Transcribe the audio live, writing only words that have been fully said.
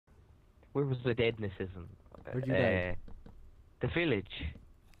Where was the deadnessism? Where'd you die? The village.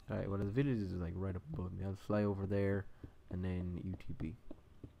 Alright, well the village is like right up above me. I'll fly over there and then UTB.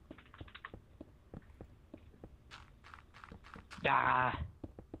 Ah!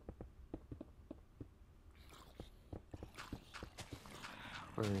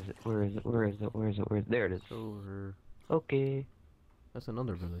 Where is it? Where is it? Where is it? Where is it? Where is it? There it is. Over. Okay. That's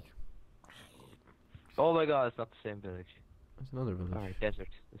another village. Oh my god, it's not the same village. That's another village. Alright, desert.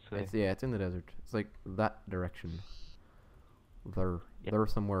 This way. Yeah, it's in the desert. It's like that direction. There. Yep. There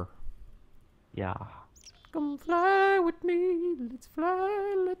somewhere. Yeah. Come fly with me. Let's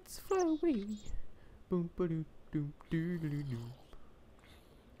fly away. Boom ba doo doo doo doo doo.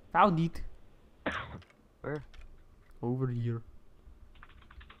 Found it. Where? Over here.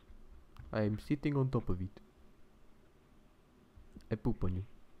 I'm sitting on top of it. I poop on you.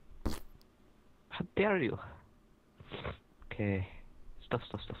 How dare you? Okay. Stuff.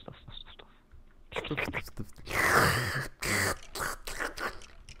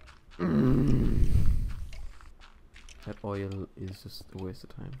 That oil is just a waste of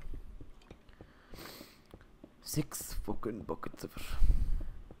time. 6 fucking buckets of it.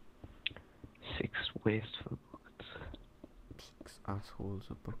 6 wasteful buckets. 6 assholes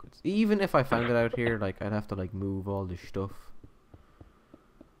of buckets. Even if I found it out here, like I'd have to like move all this stuff.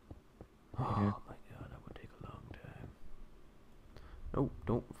 Oh my god, that would take a long time. No,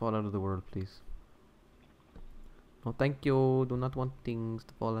 don't fall out of the world, please. No, thank you. Do not want things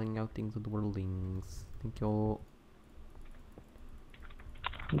to falling out things of the worldlings. Thank you.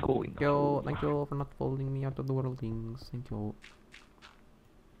 I'm going. Thank you. Thank you for not folding me out of the worldlings. Thank you.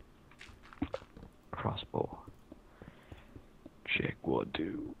 Crossbow. Check 1,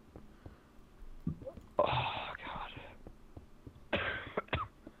 2. Oh god.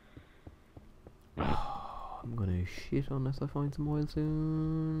 I'm gonna shit unless I find some oil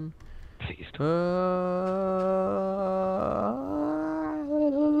soon. Please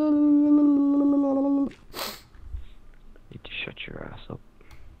Need to shut your ass up.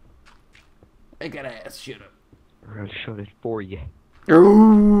 I got ass shut up. Or I'll shut it for you.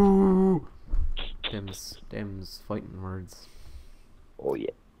 Ooh. Them's fighting words. Oh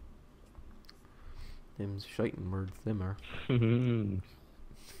yeah. Them's shiting words, them are. Yeah.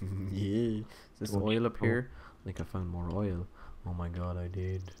 Yeah. Is this oil up here? I think I found more oil. Oh my god, I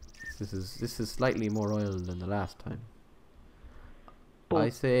did. This is slightly more oil than the last time. I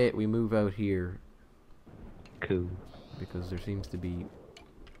say we move out here. Cool. Because there seems to be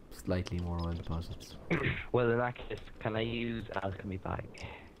slightly more oil deposits. Well, in that case, can I use alchemy bag?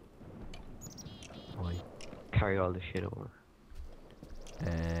 Why? Carry all the shit over.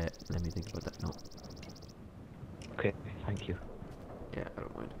 Let me think about that. No. Okay, thank you. Yeah, I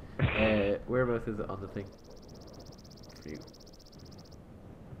don't mind. Whereabouts is it on the thing? For you.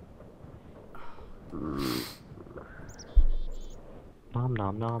 Nom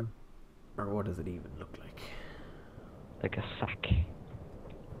nom nom. Or what does it even look like? Like a sack.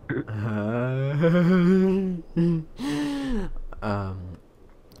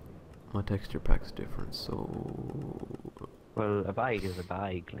 My texture pack's different, so... Well, a bag is a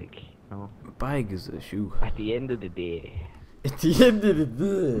bag, like, you know. A bag is a shoe. At the end of the day. At the end of the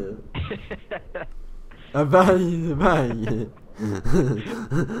day. A bag is a bag.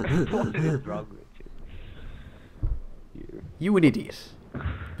 What is wrong with you? You an idiot.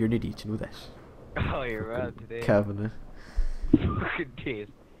 You're an idiot, you know that. Oh, you're right today. Cabinet. Fucking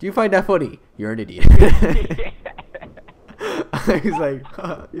taste. Do you find that funny? You're an idiot. I was like,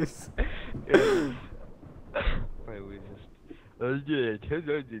 oh, yes. Yeah. Right, we just... I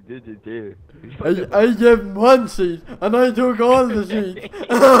gave him 1 sheet, and I took all the sheets.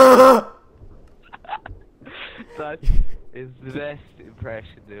 That is the best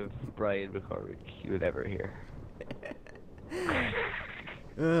impression of Brian McCormick you would ever hear.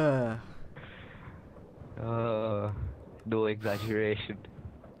 No exaggeration.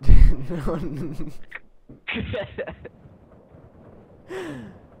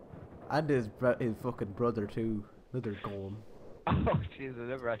 And his fucking brother too. Another golem. Oh jeez, I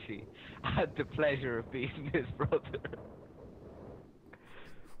never actually had the pleasure of being his brother.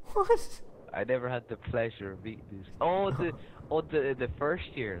 What? I never had the pleasure of being his... the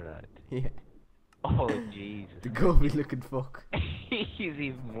first year lad. Yeah. Oh Jesus. The goby looking fuck. He's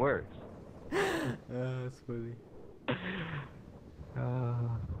even worse. That's funny.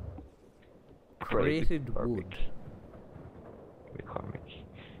 Crazy Created McCormick. wood. McCormick.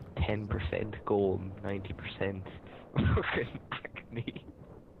 10% gold, 90% fucking acne.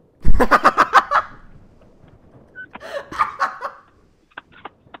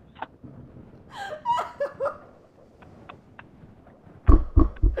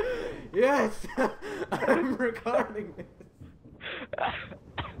 Yes! I'm recording this.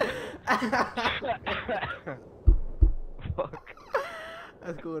 Fuck.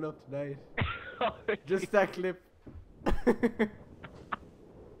 That's going up tonight. Just that clip.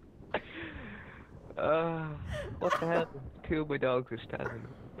 What the hell? Two of my dogs are standing.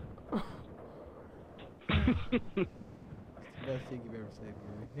 Best thing you've ever said,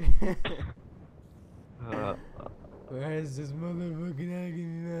 Gary. uh, Where is this motherfucking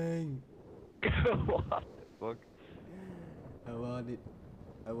agony? what the fuck? I want it.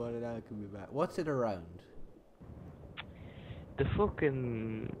 I want it alchemy back. What's it around? The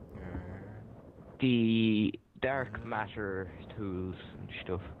fucking the dark matter tools and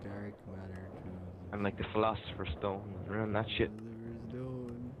stuff, Dark matter tools. and like the philosopher's stone around that shit. Philosopher's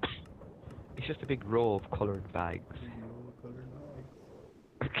stone. It's just a big row of coloured bags.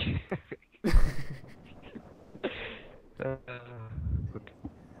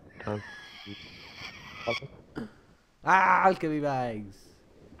 Good. Alchemy bags.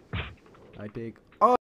 I take